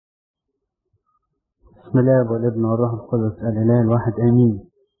بسم الله والابن والروح القدس الإله الواحد آمين.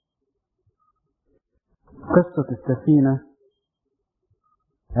 قصة السفينة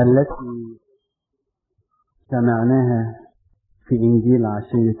التي سمعناها في إنجيل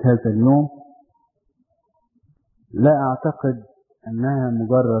عشية هذا اليوم لا أعتقد أنها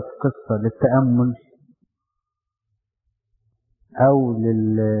مجرد قصة للتأمل أو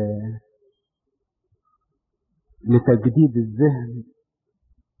لتجديد الذهن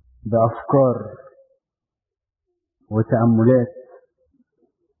بأفكار وتأملات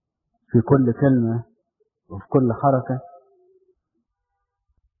في كل كلمة وفي كل حركة،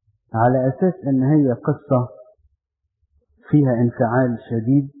 على أساس أن هي قصة فيها انفعال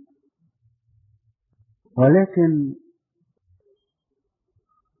شديد، ولكن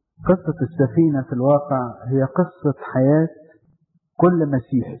قصة السفينة في الواقع هي قصة حياة كل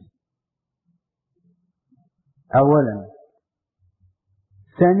مسيحي أولا.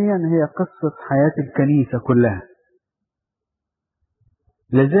 ثانيا هي قصة حياة الكنيسة كلها.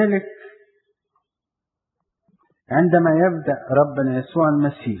 لذلك عندما يبدأ ربنا يسوع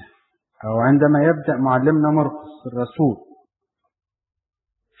المسيح أو عندما يبدأ معلمنا مرقس الرسول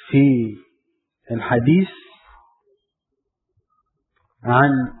في الحديث عن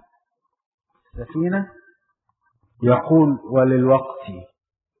السفينة يقول: وللوقت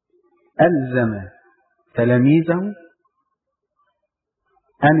ألزم تلاميذه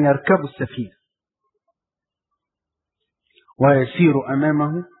أن يركبوا السفينة ويسيروا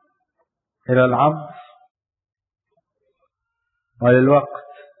أمامه إلى العبر. وللوقت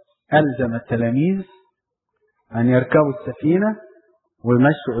ألزم التلاميذ أن يركبوا السفينة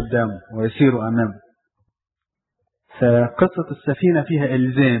ويمشوا قدامه ويسيروا أمامه. فقصة السفينة فيها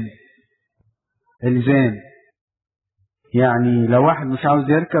إلزام، يعني لو واحد مش عاوز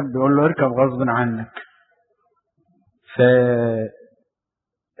يركب بيقول له اركب غصب عنك.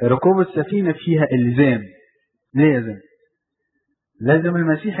 فركوب السفينة فيها إلزام. لازم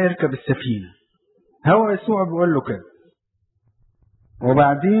المسيح يركب السفينة، هو يسوع بيقول له كده،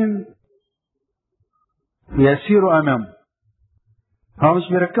 وبعدين يسيروا أمامه. هو مش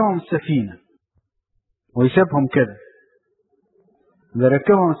بيركبهم السفينة ويسيبهم كده،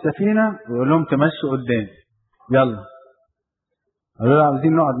 بيركبهم السفينة ويقول لهم تمشوا قدام، يلا. قالوا له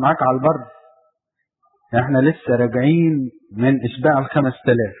عاوزين نقعد معاك على البر، احنا لسه راجعين من إشباع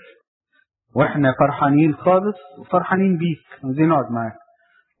 5000 واحنا فرحانين خالص وفرحانين بيك، عاوزين نقعد معاك.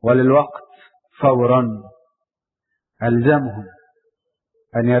 وللوقت فورا ألزمهم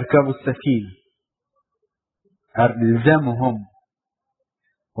أن يركبوا السفينة. ألزمهم،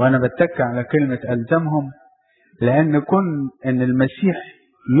 وأنا بتك على كلمة ألزمهم لأن إن المسيح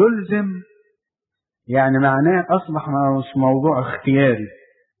يلزم يعني معناه أصبح مش موضوع اختياري،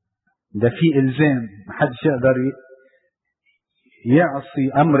 ده فيه إلزام. محدش يقدر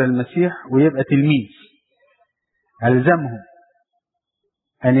يعصي أمر المسيح ويبقى تلميذ. ألزمهم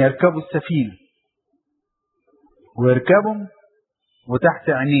أن يركبوا السفينة ويركبهم وتحت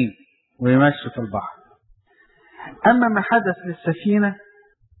عينيه ويمشوا في البحر. أما ما حدث للسفينة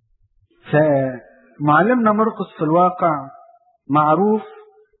فمعلمنا مرقس في الواقع معروف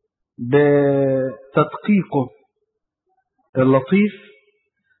بتدقيقه اللطيف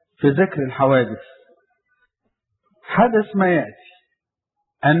في ذكر الحوادث. حدث ما يأتي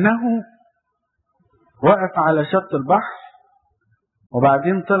أنه وقف على شط البحر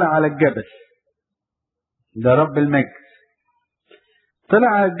وبعدين طلع على الجبل، ده رب المجد، طلع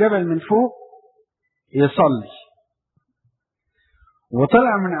على الجبل من فوق يصلي،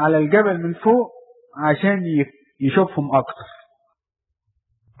 وطلع من على الجبل من فوق عشان يشوفهم أكتر.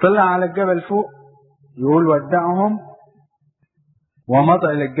 طلع على الجبل فوق يقول ودعهم ومضى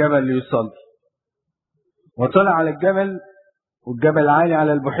إلى الجبل ليصلي، وطلع على الجبل والجبل عالي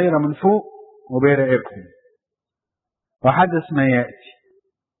على البحيرة من فوق وبيراقبهم. وحدث ما يأتي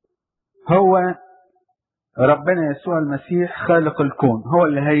هو ربنا يسوع المسيح خالق الكون، هو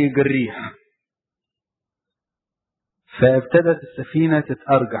اللي هيج الريح. فابتدت السفينة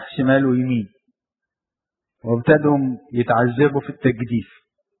تتأرجح شمال ويمين، وابتدوا يتعذبوا في التجديف.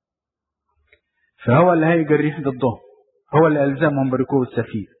 فهو اللي هيج الريح ضدهم، هو اللي ألزمهم بركوب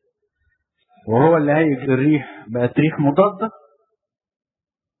السفينة، وهو اللي هيج الريح بقت ريح مضادة.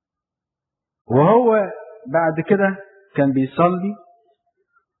 وهو بعد كده كان بيصلي،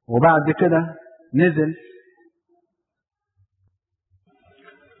 وبعد كده نزل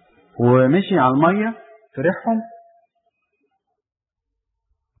ومشي على المية في ريحهم.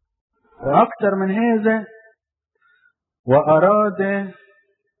 وأكثر من هذا وأراد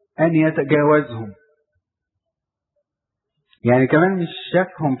أن يتجاوزهم، يعني كمان مش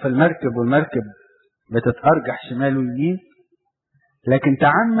شافهم في المركب والمركب بتتأرجح شمال ويمين، لكن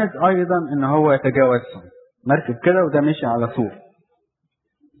تعمد أيضا إن هو يتجاوزهم، مركب كده وده مشي على سور.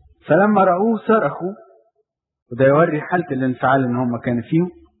 فلما رأوه صرخوا، وده يوري حالة الانفعال إن هم كانوا فيه.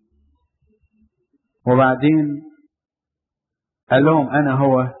 وبعدين قال لهم أنا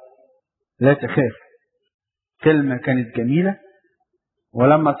هو لا تخاف. كلمة كانت جميلة.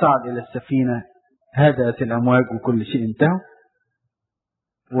 ولما صعد إلى السفينة هدأت الأمواج وكل شيء انتهى.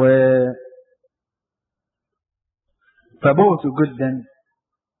 فبهتوا جدا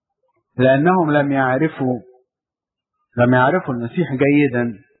لأنهم لم يعرفوا المسيح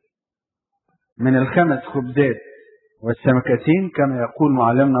جيدا من الخمس خبزات والسمكتين كما يقول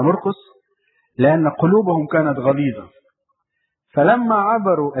معلمنا مارمرقس، لأن قلوبهم كانت غليظة. فلما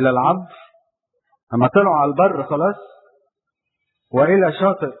عبروا إلى العبر، أما طلعوا على البر خلاص وإلى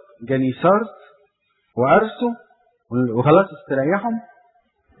شاطئ جنيسارت وأرسوا وخلاص استريحوا،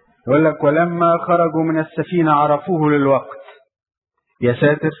 يقول لك ولما خرجوا من السفينة عرفوه للوقت. يا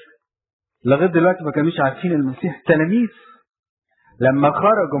ساتر، لغاية دلوقتي ما كانوش عارفين المسيح. تلاميذ لما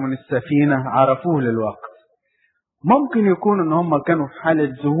خرجوا من السفينة عرفوه للوقت. ممكن يكون ان هم كانوا في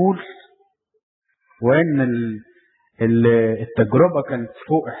حالة ذهول، وان التجربة كانت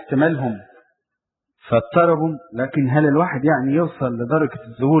فوق احتمالهم فاضطربوا. لكن هل الواحد يعني يوصل لدرجة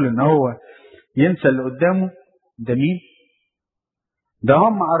الذهول ان هو ينسى اللي قدامه؟ ده مين؟ ده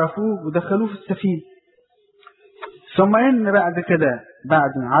هم عرفوه ودخلوه في السفينة. ثم ان بعد كده، بعد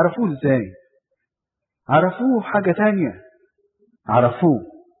ما عرفوه ازاي؟ عرفوه حاجة تانية. عرفوه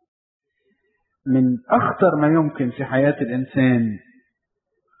من أخطر ما يمكن في حياة الإنسان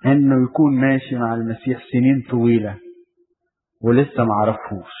إنه يكون ماشي مع المسيح سنين طويلة ولسه ما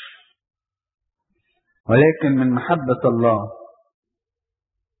عرفوش. ولكن من محبة الله،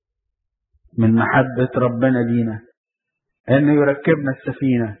 من محبة ربنا لينا، إنه يركبنا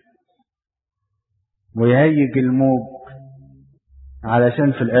السفينة ويهيج الموج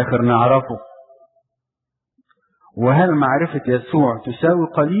علشان في الآخر نعرفه. وهل معرفة يسوع تساوي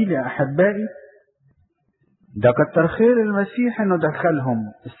قليل يا أحبائي؟ ده كتر خير المسيح إنه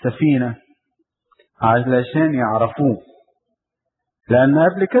دخلهم السفينة علشان يعرفوه، لأن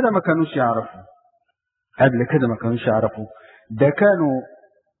قبل كده ما كانوش يعرفوا. ده كانوا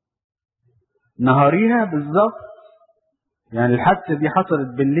نهاريها بالظبط، يعني الحادثة دي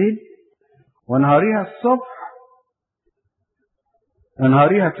حصلت بالليل، ونهاريها الصبح،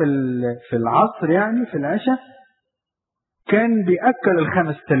 ونهاريها في العصر، يعني في العشاء كان بيأكل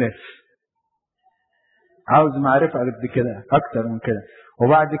 5000. عاوز معرفة قد كده، أكتر من كده.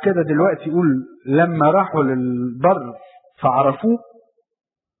 وبعد كده دلوقتي يقول لما راحوا للبر فعرفوه.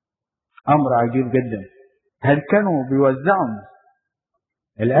 أمر عجيب جدا. هل كانوا بيوزعوا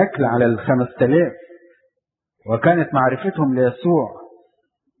الأكل على 5000 وكانت معرفتهم ليسوع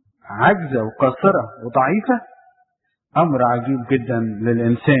عجزة وقاصرة وضعيفة؟ أمر عجيب جدا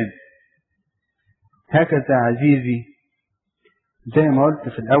للإنسان. هكذا عزيزي، زي ما قلت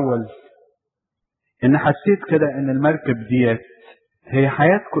في الأول، إن حسيت كده إن المركب ديت هي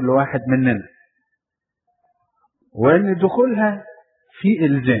حياة كل واحد مننا، وإن دخولها في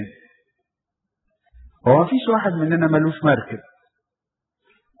إلزام. هو مفيش واحد مننا ملوش مركب،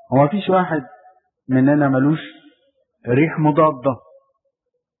 هو مفيش واحد مننا ملوش ريح مضادة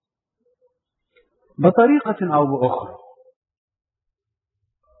بطريقة أو بأخرى.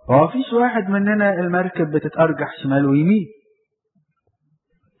 هو مفيش واحد مننا المركب بتتأرجح شمال ويمين.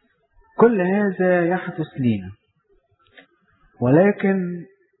 كل هذا يحدث لينا، ولكن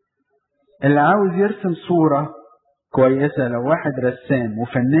اللي عاوز يرسم صورة كويسة، لو واحد رسام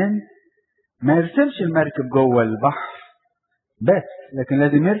وفنان، ما يرسمش المركب جوه البحر بس، لكن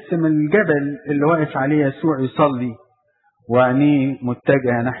لازم يرسم الجبل اللي واقف عليه يسوع يصلي وعينيه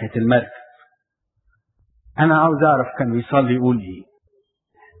متجهة ناحية المركب. أنا عاوز أعرف كان بيصلي يقول إيه؟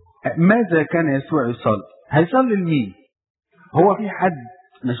 ماذا كان يسوع يصلي؟ هيصلي لمين؟ هو في حد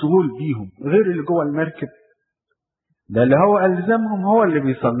مشغول بيهم غير اللي جوه المركب؟ ده اللي هو ألزمهم هو اللي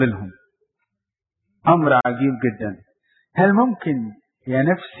بيصلي لهم. أمر عجيب جدا. هل ممكن يا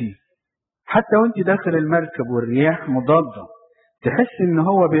نفسي حتى وانت داخل المركب والرياح مضادة تحس ان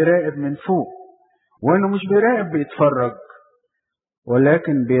هو بيراقب من فوق، وانه مش بيراقب بيتفرج،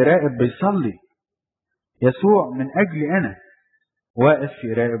 ولكن بيراقب بيصلي؟ يسوع من أجلي أنا واقف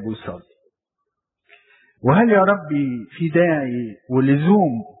يراقب ويصلي. وهل يا ربي في داعي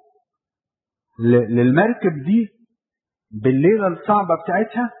ولزوم للمركب دي بالليلة الصعبة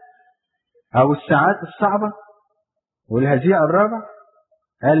بتاعتها أو الساعات الصعبة والهزيع الرابع؟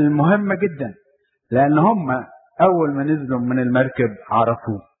 المهمة جدا، لأن هم أول ما نزلوا من المركب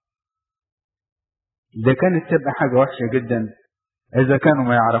عرفوه. ده كانت تبقى حاجة وحشة جدا إذا كانوا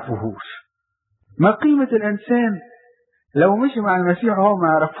ما يعرفوهوش. ما قيمة الإنسان لو مشي مع المسيح وهو ما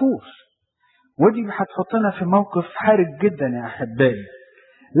يعرفوش. ودي هتحطنا في موقف حرج جدا يا أحبائي.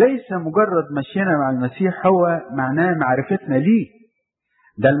 ليس مجرد مشينا مع المسيح هو معناه معرفتنا ليه،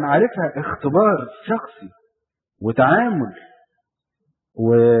 ده المعرفة اختبار شخصي وتعامل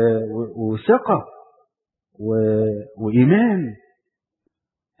وثقة وإيمان.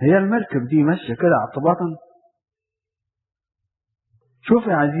 هي المركب دي ماشية كده اعتباطا. شوف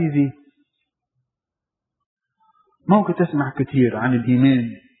يا عزيزي، ممكن تسمع كتير عن الإيمان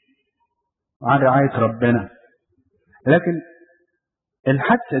وعن رعاية ربنا، لكن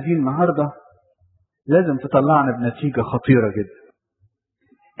الحادثة دي النهاردة لازم تطلعنا بنتيجة خطيرة جدا،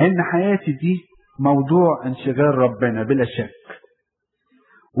 إن حياتي دي موضوع انشغال ربنا بلا شك.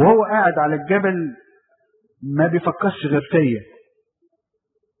 وهو قاعد على الجبل ما بيفكرش غير فيا،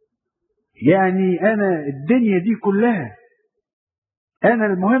 يعني أنا الدنيا دي كلها أنا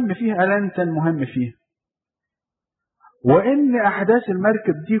المهم فيها، ألا أنت المهم فيها. وإن أحداث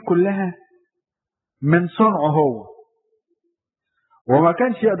المركب دي كلها من صنعه هو، وما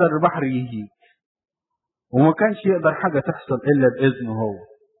كانش يقدر البحر يهيج، وما كانش يقدر حاجة تحصل إلا بإذنه هو.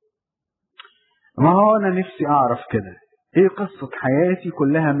 ما هو أنا نفسي أعرف كده، إيه قصة حياتي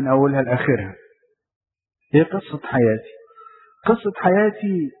كلها من أولها لآخرها؟ إيه قصة حياتي؟ قصة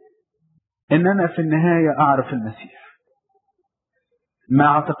حياتي إن أنا في النهاية أعرف المسيح. ما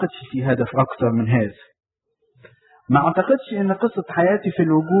أعتقدش في هدف أكتر من هذا. ما أعتقدش إن قصة حياتي في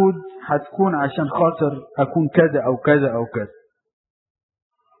الوجود هتكون عشان خاطر أكون كذا أو كذا أو كذا.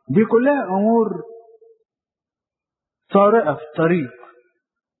 دي كلها أمور طارئة في الطريق،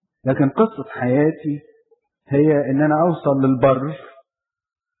 لكن قصة حياتي هي إن أنا أوصل للبر،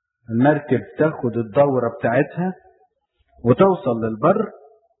 المركب تاخد الدورة بتاعتها وتوصل للبر،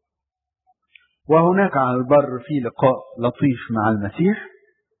 وهناك على البر في لقاء لطيف مع المسيح،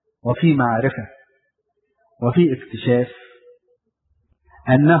 وفي معرفة، وفي اكتشاف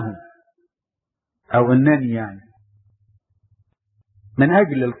أنه أو أنني يعني من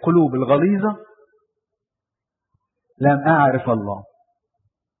أجل القلوب الغليظة لم أعرف الله،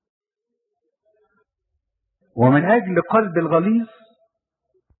 ومن أجل قلب الغليظ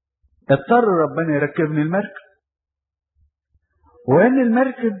اضطر ربنا يركبني المركب. وأن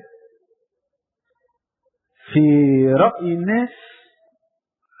المركب في رأي الناس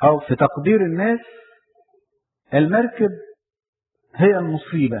أو في تقدير الناس، المركب هي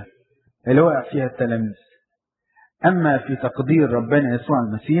المصيبة اللي وقع فيها التلاميذ. أما في تقدير ربنا يسوع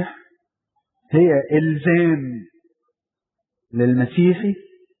المسيح هي إلزام للمسيحي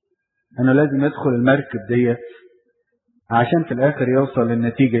أنه لازم يدخل المركب ديت عشان في الآخر يوصل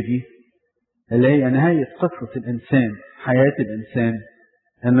للنتيجة دي اللي هي نهاية قصة الإنسان، حياة الإنسان،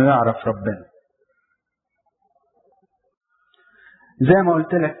 أنه يعرف ربنا. زي ما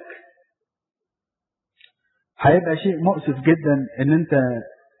قلت لك هيبقى شيء مؤسف جدا ان انت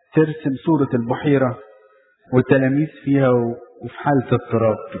ترسم صورة البحيرة والتلاميذ فيها وفي حالة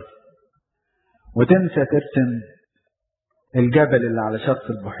اضطراب، وتنسى ترسم الجبل اللي على شط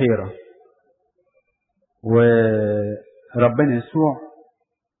البحيرة وربنا يسوع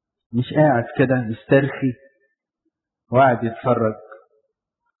مش قاعد كده مسترخي وقاعد يتفرج،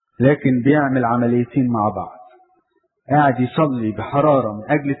 لكن بيعمل عمليتين مع بعض. قاعد يصلي بحرارة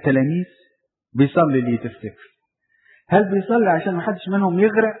من أجل التلاميذ. بيصلي ليه تفتكر؟ هل بيصلي عشان محدش منهم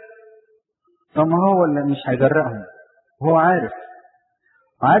يغرق؟ طب ما هو اللي مش هيغرقهم، هو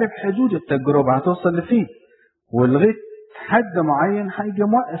عارف حدود التجربة هتوصل لفين، ولغاية حد معين هيجي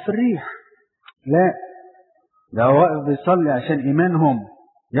موقف الريح. لا، ده هو واقف بيصلي عشان إيمانهم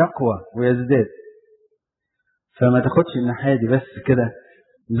يقوى ويزداد. فما تاخدش الناحية دي بس كده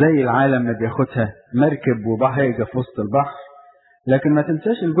زي العالم ما بياخدها مركب وبحيجة في وسط البحر، لكن ما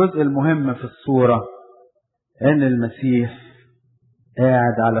تنساش الجزء المهم في الصورة، ان المسيح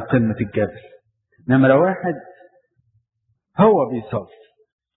قاعد على قمة الجبل. نمرة واحد هو بيصلي،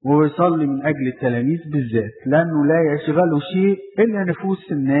 ويصلي من اجل التلاميذ بالذات، لانه لا يشغله شيء الا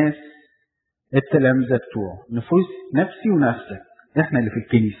نفوس الناس التلامذة بتوعه، نفوس نفسي ونفسك، احنا اللي في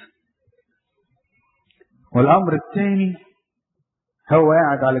الكنيسة. والامر الثاني هو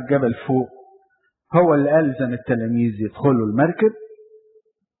قاعد على الجبل فوق، هو اللي ألزم التلاميذ يدخلوا المركب،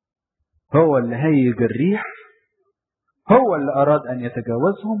 هو اللي هيج الريح، هو اللي أراد أن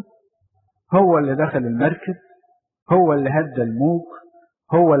يتجاوزهم، هو اللي دخل المركب، هو اللي هدى الموج،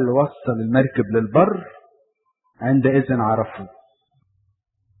 هو اللي وصل المركب للبر. عندئذ عرفوا.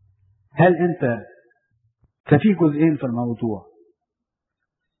 هل أنت ففي جزئين في الموضوع،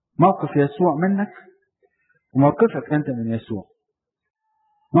 موقف يسوع منك وموقفك أنت من يسوع.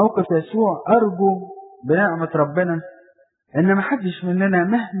 موقف يسوع أرجو بنعمة ربنا إن ما حدش مننا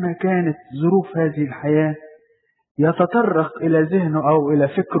مهما كانت ظروف هذه الحياة يتطرق إلى ذهنه أو إلى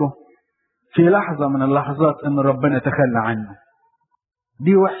فكره في لحظة من اللحظات أن ربنا تخلى عنه.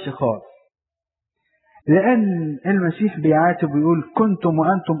 دي وحشة خالص، لأن المسيح بيعاتب ويقول كنتم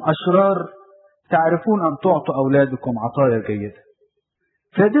وأنتم أشرار تعرفون أن تعطوا أولادكم عطايا جيدة.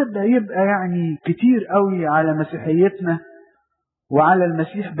 فده يبقى يعني كتير قوي على مسيحيتنا وعلى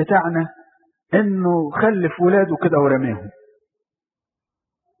المسيح بتاعنا انه خلف ولاده كده ورماهم.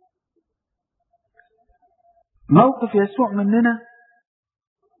 موقف يسوع مننا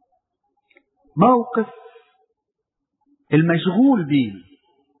موقف المشغول بيه،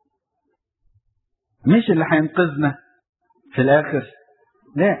 مش اللي هينقذنا في الاخر،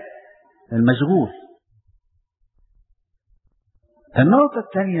 لا، المشغول. النقطة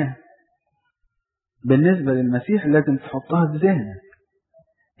الثانية بالنسبة للمسيح لازم تحطها في ذهنك،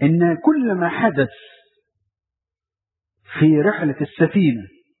 ان كل ما حدث في رحلة السفينة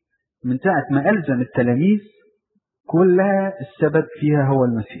من ساعة ما ألزم التلاميذ كلها السبب فيها هو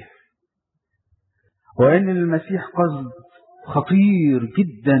المسيح، وأن المسيح قصد خطير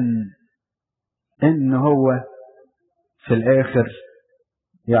جدا ان هو في الآخر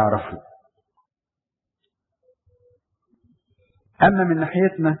يعرفه. أما من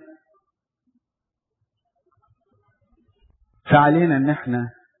ناحيتنا فعلينا ان احنا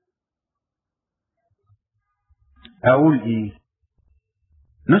اقول ايه،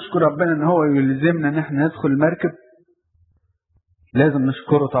 نشكر ربنا ان هو يلزمنا ان احنا ندخل المركب، لازم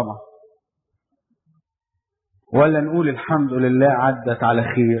نشكره طبعا، ولا نقول الحمد لله عدت على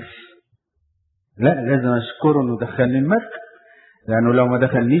خير؟ لا، لازم اشكره انه دخلني المركب، لانه لو ما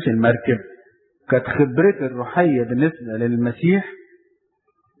دخلنيش المركب كانت خبرتي الروحية بالنسبة للمسيح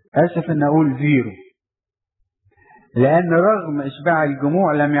اسف ان اقول زيرو، لان رغم اشباع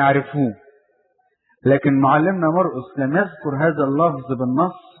الجموع لم يعرفوه، لكن معلمنا مارمرقس لم يذكر هذا اللفظ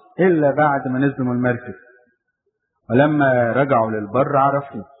بالنص إلا بعد ما نزلوا المركب، ولما رجعوا للبر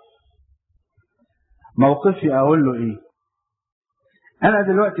عرفوه. موقفي أقول له إيه؟ أنا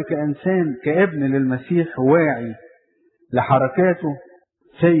دلوقتي كإنسان كابن للمسيح واعي لحركاته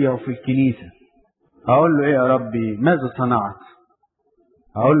فيا وفي الكنيسة، أقول له إيه يا ربي؟ ماذا صنعت؟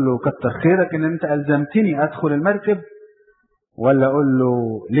 أقول له كتر خيرك إن أنت ألزمتني أدخل المركب، ولا أقول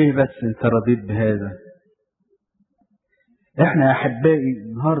له ليه بس أنت رضيت بهذا؟ إحنا يا أحبائي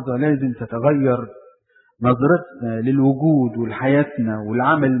النهاردة لازم تتغير نظرتنا للوجود ولحياتنا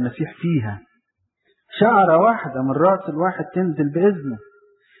والعمل المسيح فيها. شعرة واحدة من رأس الواحد تنزل بإذنه،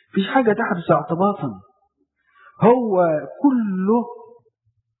 مفيش حاجة تحدث اعتباطا، هو كله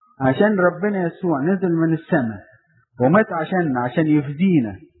عشان ربنا يسوع نزل من السماء ومات عشان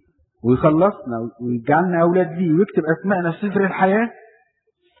يفدينا ويخلصنا ويجعلنا أولاد ليه ويكتب أسماءنا في سفر الحياة.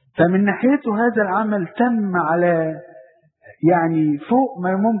 فمن ناحيته هذا العمل تم على يعني فوق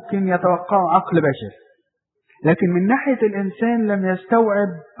ما ممكن يتوقعه عقل بشر، لكن من ناحية الإنسان لم يستوعب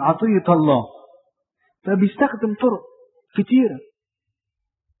عطية الله، فبيستخدم طرق كتيرة.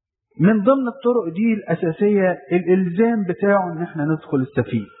 من ضمن الطرق دي الأساسية الإلزام بتاعه إن احنا ندخل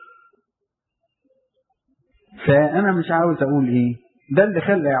السفينة. فأنا مش عاوز أقول إيه، ده اللي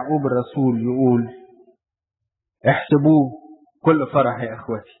خلى يعقوب الرسول يقول احسبوه كل فرح يا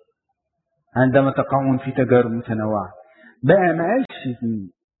أخوتي عندما تقعون في تجارب متنوعة. بقى ما قالش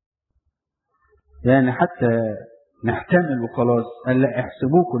يعني حتى نحتمل وخلاص، قال لا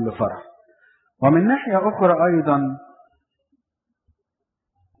احسبوه كل فرح. ومن ناحية أخرى أيضا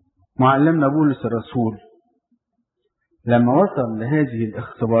معلمنا بولس الرسول لما وصل لهذه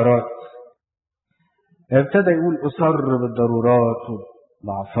الاختبارات ابتدى يقول أصر بالضرورات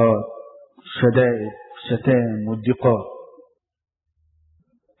والضعفات الشدائد الشتام والضيقات.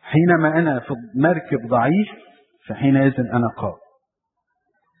 حينما أنا في مركب ضعيف فحينئذ أنا قوي.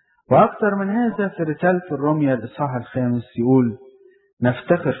 وأكثر من هذا في رسالة الرومية الإصحاح 5 يقول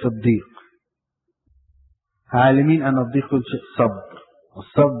نفتخر في الضيق عالمين أن الضيق شيء صبر،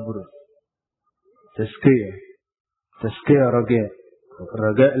 والصبر تزكية رجاء،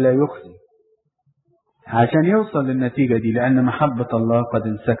 الرجاء لا يخزي. عشان يوصل للنتيجة دي لأن محبة الله قد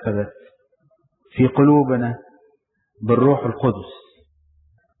انسكبت في قلوبنا بالروح القدس،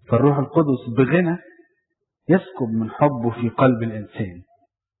 فالروح القدس بغنى يسكب من حبه في قلب الإنسان.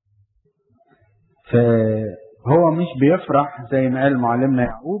 فهو مش بيفرح زي ما قال معلمنا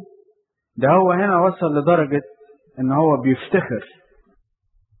يعقوب، ده هو هنا وصل لدرجة ان هو بيفتخر.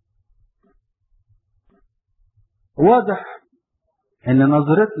 واضح ان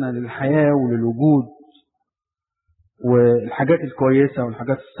نظرتنا للحياة وللوجود والحاجات الكويسة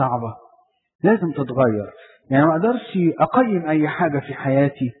والحاجات الصعبة لازم تتغير. يعني ما اقدرش اقيم اي حاجة في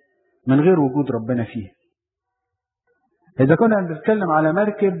حياتي من غير وجود ربنا فيها. اذا كنا بنتكلم على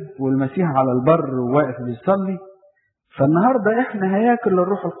مركب والمسيح على البر وواقف بيصلي، فالنهاردة احنا هياكل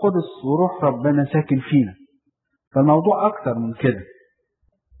الروح القدس وروح ربنا ساكن فينا، فالموضوع اكتر من كده.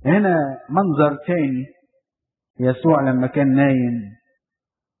 هنا منظر تاني، يسوع لما كان نايم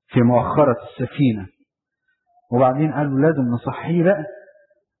في مؤخرة السفينة وبعدين قالوا لازم نصحيه بقى،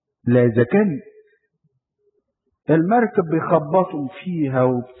 لا إذا كان المركب بيخبطوا فيها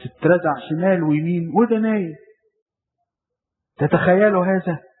وبتترزع شمال ويمين وده نايم. تتخيلوا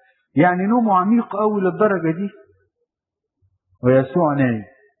هذا؟ يعني نومه عميق قوي للدرجة دي ويسوع نايم.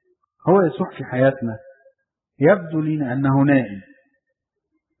 هو يسوع في حياتنا يبدو لنا أنه نائم،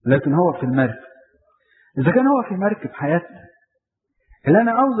 لكن هو في المركب. إذا كان هو في مركب حياتنا، اللي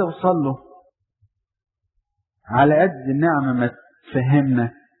أنا عاوز أوصل له على قد النعمة ما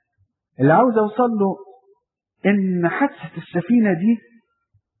تفهمنا، اللي عاوز أوصل له إن حادثة السفينة دي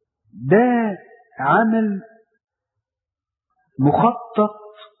ده عمل مخطط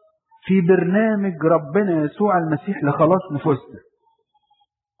في برنامج ربنا يسوع المسيح لخلاص نفوسنا،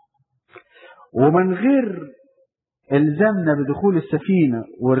 ومن غير الزامنا بدخول السفينة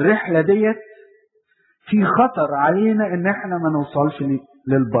والرحلة ديت في خطر علينا ان احنا ما نوصلش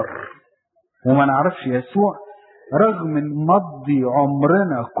للبر وما نعرفش يسوع، رغم ان مضي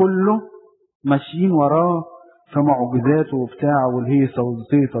عمرنا كله ماشيين وراه في معجزاته وبتاع والهيصة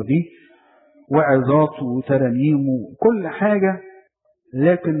والزيطة دي وعظاته وترانيمه وكل حاجة،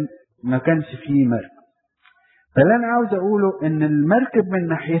 لكن ما كانش فيه مركب. فاللي انا عاوز اقوله ان المركب من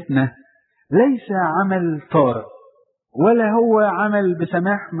ناحيتنا ليس عمل طارئ، ولا هو عمل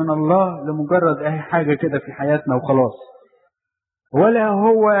بسماح من الله لمجرد اي حاجة كده في حياتنا وخلاص، ولا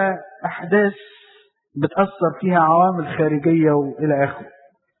هو احداث بتأثر فيها عوامل خارجية والى اخره.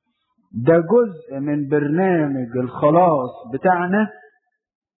 ده جزء من برنامج الخلاص بتاعنا،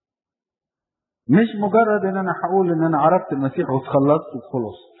 مش مجرد ان انا هقول ان انا عرفت المسيح واتخلصت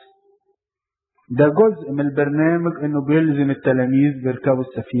وخلصت. ده جزء من البرنامج انه بيلزم التلاميذ بيركبوا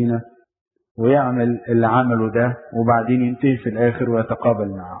السفينة ويعمل اللي عمله ده وبعدين ينتهي في الاخر ويتقابل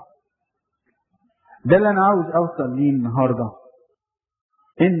معه. ده اللي انا عاوز اوصل ليه النهارده،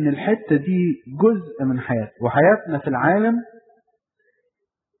 ان الحتة دي جزء من حياتنا، وحياتنا في العالم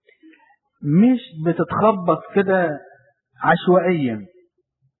مش بتتخبط كده عشوائيا،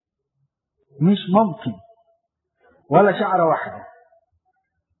 مش ممكن ولا شعرة واحدة،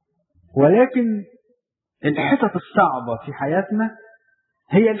 ولكن الحتت الصعبة في حياتنا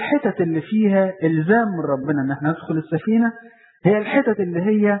هي الحتت اللي فيها الزام من ربنا ان احنا ندخل السفينة، هي الحتت اللي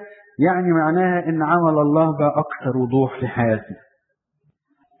هي يعني معناها ان عمل الله بقى اكثر وضوح في حياتنا،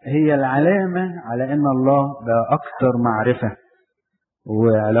 هي العلامة على ان الله بقى اكثر معرفة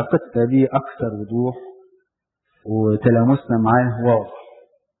وعلاقتنا بيه اكثر وضوح وتلامسنا معاه واضح.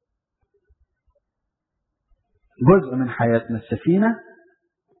 جزء من حياتنا السفينة،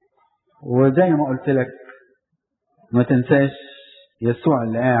 وزي ما قلت لك ما تنساش يسوع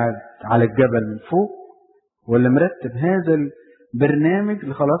اللي قاعد على الجبل من فوق واللي مرتب هذا البرنامج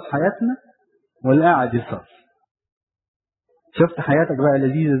لخلاص حياتنا واللي قاعد يصلي. شفت حياتك بقى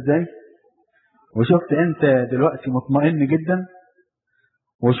لذيذة ازاي؟ وشفت انت دلوقتي مطمئن جدا،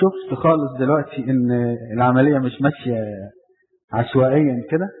 وشفت خالص دلوقتي ان العملية مش ماشية عشوائيا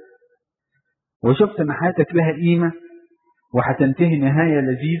كده، وشفت ان حياتك لها قيمة وهتنتهي نهاية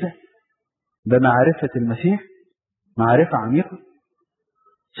لذيذة بمعرفة المسيح، معرفة عميقة.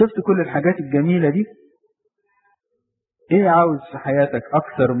 شفت كل الحاجات الجميلة دي. ايه عاوز في حياتك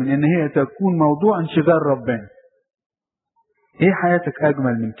اكثر من ان هي تكون موضوع انشغال ربنا؟ ايه حياتك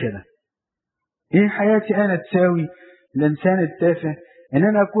اجمل من كده؟ ايه حياتي انا تساوي الانسان التافه ان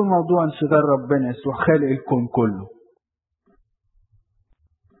انا اكون موضوع انشغال ربنا يسوع خالق الكون كله؟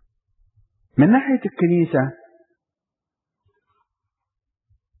 من ناحية الكنيسة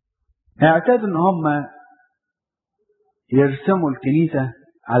اعتادوا ان هم يرسموا الكنيسة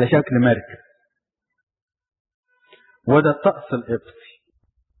على شكل مركب، وده الطقس القبطي.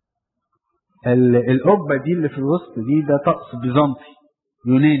 القبة دي اللي في الوسط دي ده طقس بيزنطي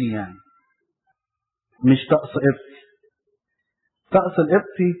يوناني، يعني مش طقس قبطي. طقس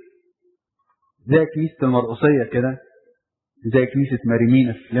القبطي زي كنيسة المرقسية كده، زي كنيسة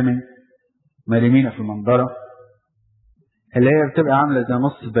مارمينا في فليمنج، مارمينا في المنظرة، اللي هي بتبقى عاملة زي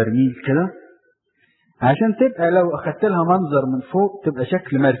نص برميل كده، عشان تبقى لو أخدت لها منظر من فوق تبقى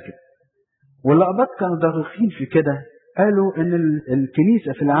شكل مركب. واللقبات كانوا دقيقين في كده، قالوا إن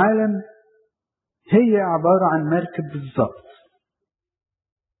الكنيسة في العالم هي عبارة عن مركب بالظبط،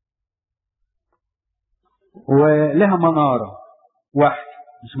 ولها منارة واحدة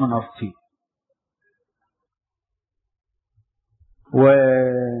مش منارتين،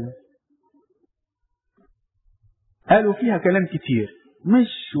 وقالوا فيها كلام كتير،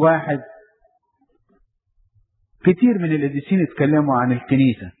 مش واحد كتير من القديسين اتكلموا عن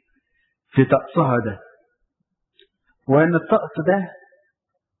الكنيسة في طقسها ده، وأن الطقس ده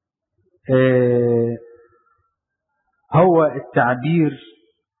هو التعبير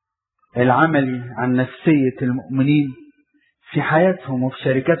العملي عن نفسية المؤمنين في حياتهم وفي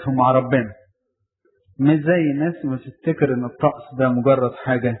شركاتهم مع ربنا. مش زي الناس ما تفتكر ان الطقس ده مجرد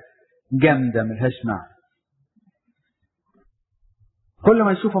حاجة جامدة ملهاش معنى. كل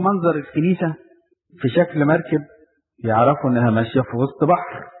ما يشوفوا منظر الكنيسة في شكل مركب يعرفوا انها ماشية في وسط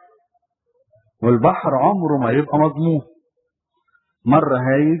بحر، والبحر عمره ما يبقى مضمون، مرة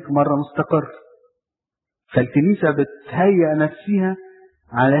هايج مرة مستقر. فالكنيسة بتهيئ نفسها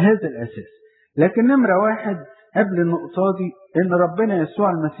على هذا الأساس. لكن نمرة واحد قبل النقطة دي إن ربنا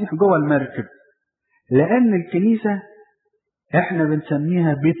يسوع المسيح جوه المركب، لأن الكنيسة إحنا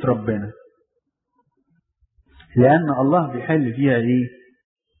بنسميها بيت ربنا، لأن الله بيحل فيها إيه؟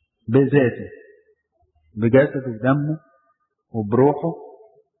 بذاته، بجسده ودمه وبروحه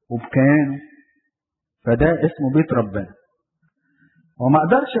وبكيانه. فده اسمه بيت ربنا. وما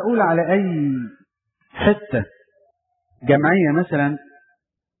أقدرش أقول على أي حتة جمعية مثلا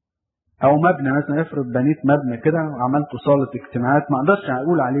أو مبنى، مثلا افرض بنيت مبنى كده وعملت صالة اجتماعات، ما أقدرش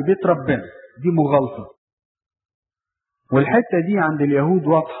أقول عليه بيت ربنا، دي مغالطة. والحتة دي عند اليهود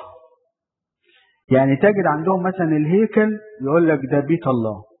واضحة، يعني تجد عندهم مثلا الهيكل يقول لك ده بيت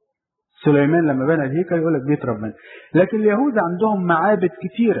الله، سليمان لما بنى الهيكل يقول لك بيت ربنا. لكن اليهود عندهم معابد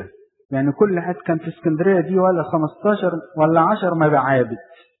كتيرة، يعني كل حد كان في اسكندرية دي ولا 15 ولا 10 معابد،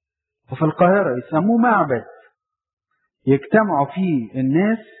 وفي القاهرة يسموه معبد يجتمعوا فيه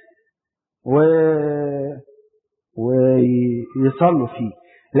الناس ويصلوا فيه.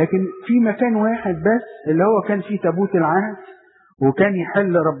 لكن في مكان واحد بس اللي هو كان فيه تابوت العهد وكان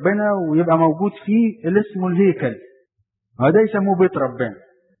يحل ربنا ويبقى موجود فيه اللي اسمه الهيكل، وده يسموه بيت ربنا.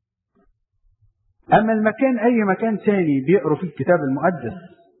 أما المكان أي مكان ثاني بيقروا فيه الكتاب المقدس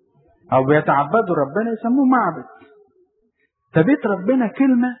أو بيتعبدوا ربنا يسموه معبد. فبيت ربنا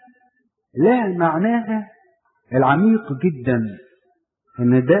كلمة لها معناها العميق جدا،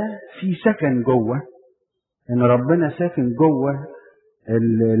 إن ده في سكن جوه، إن ربنا ساكن جوه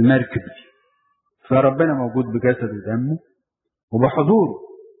المركب دي، فربنا موجود بجسد ودمه وبحضوره.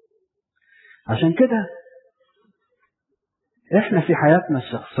 عشان كده إحنا في حياتنا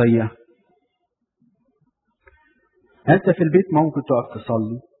الشخصية، أنت في البيت ممكن تقف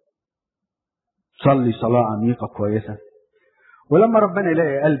تصلي صلاة عميقة كويسة، ولما ربنا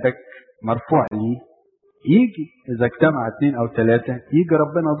يلاقي قلبك مرفوع ليه يجي، إذا اجتمع 2 أو 3 يجي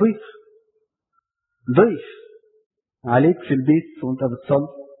ربنا ضيف عليك في البيت وانت بتصلي.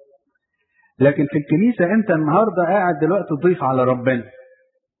 لكن في الكنيسة انت النهاردة قاعد دلوقتي ضيف على ربنا.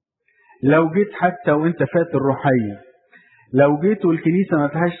 لو جيت حتى وانت فاتر روحيا، لو جيت والكنيسة ما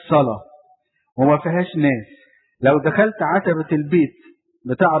فيهاش صلاة وما فيهاش ناس، لو دخلت عتبة البيت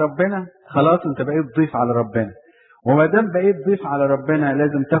بتاع ربنا خلاص انت بقيت ضيف على ربنا. وما دام بقيت ضيف على ربنا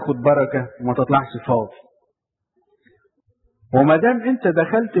لازم تاخد بركة وما تطلعش فاضي. وما دام انت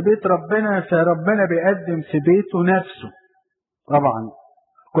دخلت بيت ربنا فربنا بيقدم في بيته نفسه. طبعا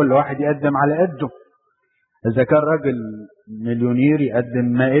كل واحد يقدم على قده، اذا كان راجل مليونير يقدم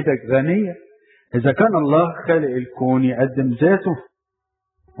مائدة غنية، اذا كان الله خالق الكون يقدم ذاته،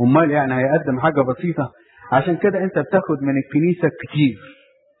 امال يعني هيقدم حاجة بسيطة. عشان كده انت بتاخد من الكنيسة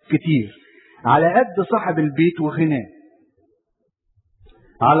كتير على قد صاحب البيت وغناه.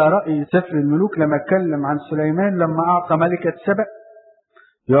 على رأي سفر الملوك لما اتكلم عن سليمان لما أعطى ملكة سبأ،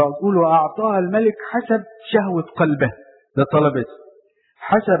 يقول وأعطاها الملك حسب شهوة قلبه لطلبته،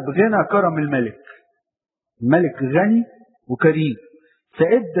 حسب غنى كرم الملك. الملك غني وكريم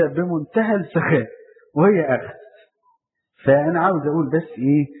فإدى بمنتهى السخاء وهي أخذ. فأنا عاوز أقول بس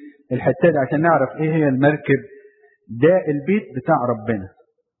إيه الحتة دي عشان نعرف إيه هي المركب. ده البيت بتاع ربنا،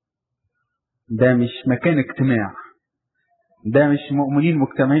 ده مش مكان اجتماع، ده مش مؤمنين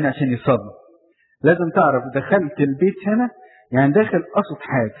مجتمعين عشان يصلوا. لازم تعرف دخلت البيت هنا يعني داخل قصد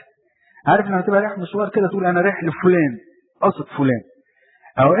حاجة. عارف لما تبقى رايح مشوار كده تقول أنا رايح لفلان قصد فلان.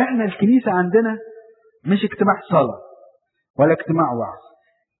 أو إحنا الكنيسة عندنا مش اجتماع صلاة ولا اجتماع وعظ.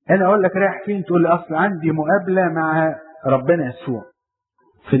 أنا أقول لك رايح فين تقول لي أصل عندي مقابلة مع ربنا يسوع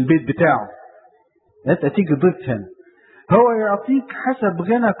في البيت بتاعه. أنت تيجي ضيف هنا، هو يعطيك حسب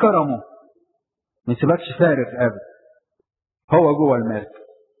غنى كرمه، ما يسيبكش فارغ أبدا. هو جوه المركب،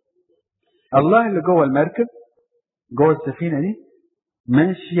 الله اللي جوه المركب جوه السفينة دي.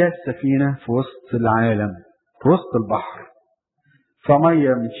 ماشية السفينة في وسط العالم، في وسط البحر،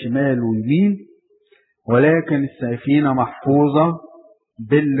 فمية من شمال ويمين، ولكن السفينة محفوظة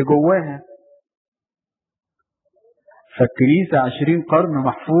باللي جواها. فالكنيسة 20 قرن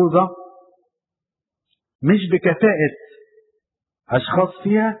محفوظة مش بكفاءة أشخاص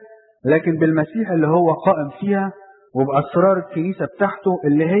فيها، لكن بالمسيح اللي هو قائم فيها، وبأسرار الكنيسة بتاعته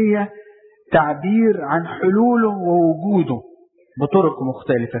اللي هي تعبير عن حلوله ووجوده بطرق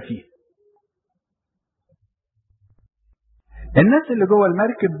مختلفة فيه. الناس اللي جوه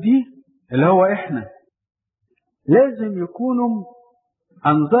المركب دي اللي هو احنا لازم يكونوا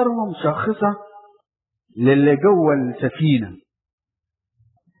أنظارهم شاخصة للي جوه السفينة،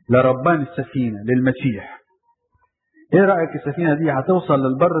 لربان السفينة، للمسيح. ايه رأيك السفينة دي هتوصل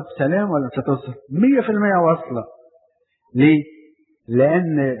للبر بسلام ولا مش هتوصل؟ 100% واصلة. ليه؟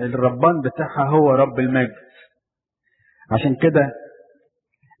 لأن الربان بتاعها هو رب المجد. عشان كده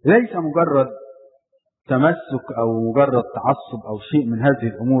ليس مجرد تمسك أو مجرد تعصب أو شيء من هذه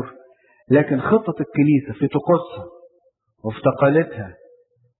الأمور، لكن خطة الكنيسة في طقوسها وفي تقاليدها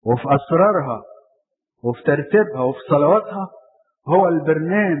وفي أسرارها وفي ترتيبها وفي صلواتها هو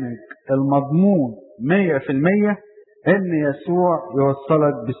البرنامج المضمون 100% إن يسوع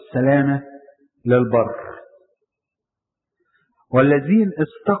يوصلك بالسلامة للبر. والذين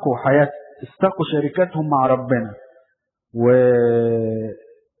استقوا شركتهم مع ربنا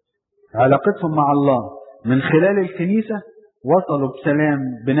وعلاقتهم مع الله من خلال الكنيسة وصلوا بسلام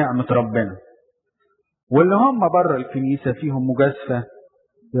بنعمة ربنا. واللي هم بره الكنيسة فيهم مجازفة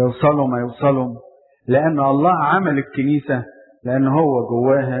يوصلوا ما يوصلوا، لأن الله عمل الكنيسة لأن هو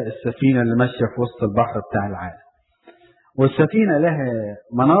جواها السفينة اللي ماشية في وسط البحر بتاع العالم. والسفينة لها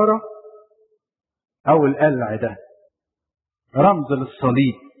منارة أو القلع ده رمز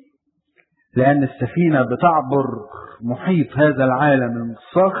للصليب، لأن السفينة بتعبر محيط هذا العالم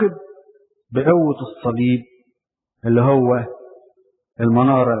الصاخب بقوة الصليب اللي هو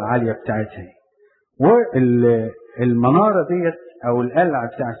المنارة العالية بتاعتها. والمنارة ديت أو القلع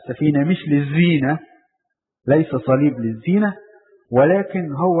بتاع السفينة مش للزينة، ليس صليب للزينة،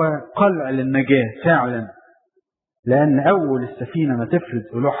 ولكن هو قلع للنجاة فعلا. لأن أول السفينة ما تفرد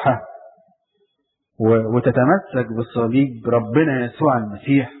قلوعها وتتمسك بالصليب ربنا يسوع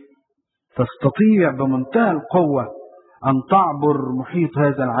المسيح، تستطيع بمنتهى القوة أن تعبر محيط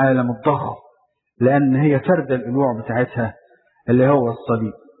هذا العالم الضخم، لأن هي فرد القلوع بتاعتها اللي هو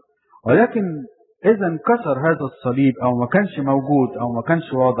الصليب. ولكن إذا انكسر هذا الصليب أو ما كانش موجود أو ما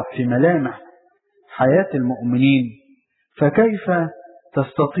كانش واضح في ملامح حياة المؤمنين، فكيف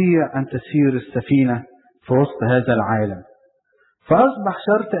تستطيع أن تسير السفينة في وسط هذا العالم؟ فأصبح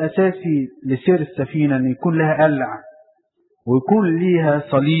شرط أساسي لسير السفينة أن يكون لها قلع ويكون ليها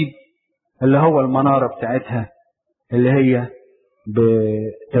صليب اللي هو المنارة بتاعتها اللي هي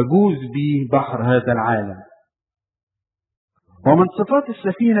بتجوز به بحر هذا العالم. ومن صفات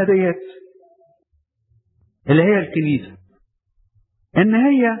السفينة ديت اللي هي الكنيسة إن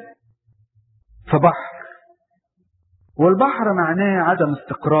هي في بحر، والبحر معناه عدم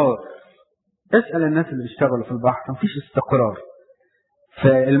استقرار. اسأل الناس اللي بيشتغلوا في البحر، مفيش استقرار.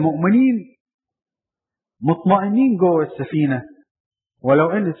 فالمؤمنين مطمئنين جوه السفينة، ولو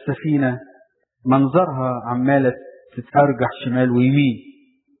ان السفينة منظرها عمالة تتأرجح شمال ويمين،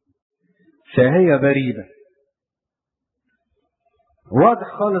 فهي غريبة. واضح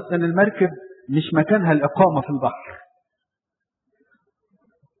خالص ان المركب مش مكانها الإقامة في البحر.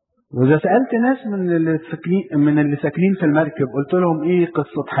 وإذا سألت ناس من اللي ساكنين في المركب قلت لهم إيه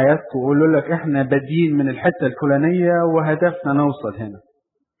قصة حياتكم، وقولوا لك إحنا بادئين من الحتة الفلانية وهدفنا نوصل هنا.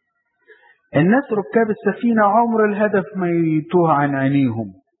 الناس ركاب السفينة عمر الهدف ما يتوه عن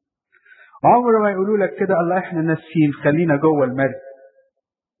عينيهم، عمر ما يقولوا لك كده الله إحنا ناسيين خلينا جوه المركب.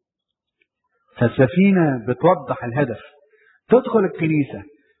 فالسفينة بتوضح الهدف. تدخل الكنيسة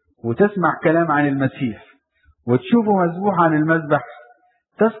وتسمع كلام عن المسيح وتشوفه مذبوح عن المذبح،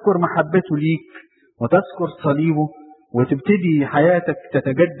 تذكر محبته ليك وتذكر صليبه، وتبتدي حياتك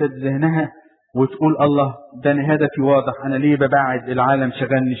تتجدد ذهنها وتقول الله ده أنا هدفي واضح، أنا ليه ببعد العالم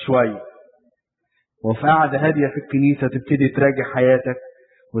شغلني شوية. وفي قعدة هادية في الكنيسة تبتدي تراجع حياتك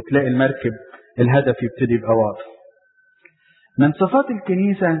وتلاقي المركب الهدف يبتدي يبقى واضح. من صفات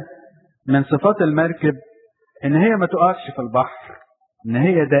الكنيسة، من صفات المركب، إن هي ما تقفش في البحر، إن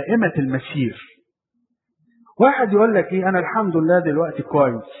هي دائمة المسير. واحد يقول لك إيه أنا الحمد لله دلوقتي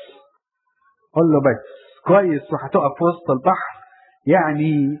كويس، قل له بس كويس وهتقف في وسط البحر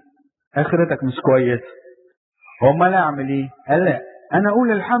يعني آخرتك مش كويسة. امال أعمل إيه؟ قال لا، أنا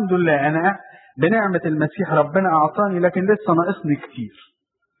أقول الحمد لله أنا بنعمة المسيح ربنا أعطاني، لكن لسه ناقصني كتير.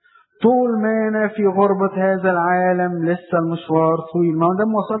 طول ما أنا في غربة هذا العالم لسه المشوار طويل، ما دام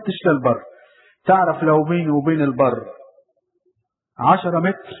ما وصلتش للبر. تعرف لو بيني وبين البر 10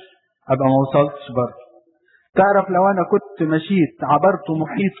 متر أبقى ما وصلتش بر. تعرف لو أنا كنت مشيت عبرت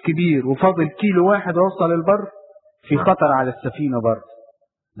محيط كبير وفاضل كيلو واحد أوصل البر، في خطر على السفينة برضه.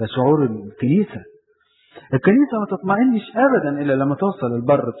 ده شعور الكنيسة. الكنيسة ما تطمئنش أبدا إلا لما توصل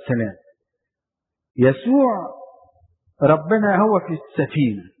البر بسلام. يسوع ربنا هو في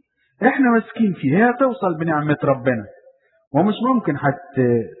السفينة، احنا ماسكين فيها، هي توصل بنعمة ربنا، ومش ممكن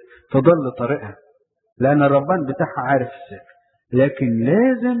تضل طريقها لأن الربان بتاعها عارف السر، لكن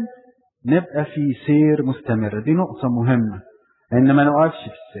لازم نبقى في سير مستمر. دي نقطة مهمة، إن ما نوقفش في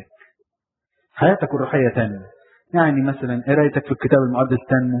السكة. حياتك الروحية تنمو، يعني مثلا قرايتك في الكتاب المقدس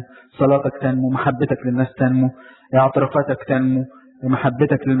تنمو، صلاتك تنمو، محبتك للناس تنمو، اعترافاتك تنمو،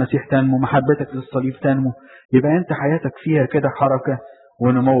 محبتك للمسيح تنمو، محبتك للصليب تنمو. يبقى انت حياتك فيها كده حركة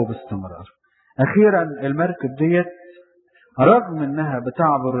ونمو باستمرار. اخيرا المركب ديت رغم انها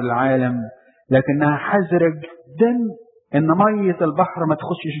بتعبر العالم لكنها حذرة جدا ان مية البحر ما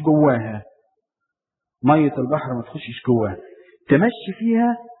تخشش جواها. مية البحر ما تخشش جواها، تمشي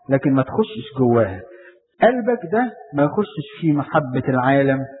فيها لكن ما تخشش جواها. قلبك ده ما يخشش فيه محبة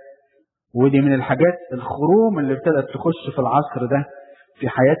العالم، ودي من الحاجات الخروم اللي ابتدت تخش في العصر ده في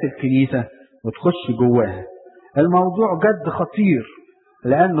حياة الكنيسة وتخش جواها. الموضوع جد خطير،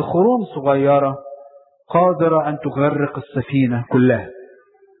 لأن خروم صغيرة قادرة أن تغرق السفينة كلها.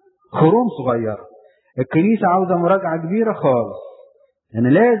 خروم صغيرة. الكنيسة عاوزة مراجعة كبيرة خالص، يعني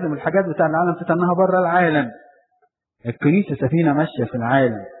لازم الحاجات بتاع العالم تتنها بره العالم. الكنيسة سفينة ماشية في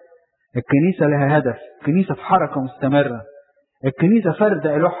العالم، الكنيسة لها هدف، الكنيسة في حركة مستمرة، الكنيسة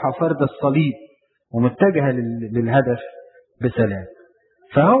فردة إلوحها فردة الصليب ومتجهة للهدف بسلام.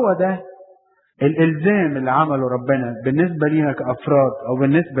 فهو ده الإلزام اللي عمله ربنا بالنسبة لينا كأفراد أو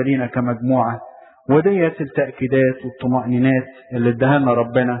بالنسبة لينا كمجموعة، وديت التأكيدات والطمأنينات اللي اداها لنا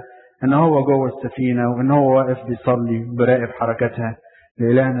ربنا، ان هو جوه السفينة وان هو واقف بيصلي وبراقب حركاتها.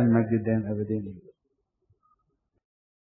 لإلهنا المجد الدائم أبدين.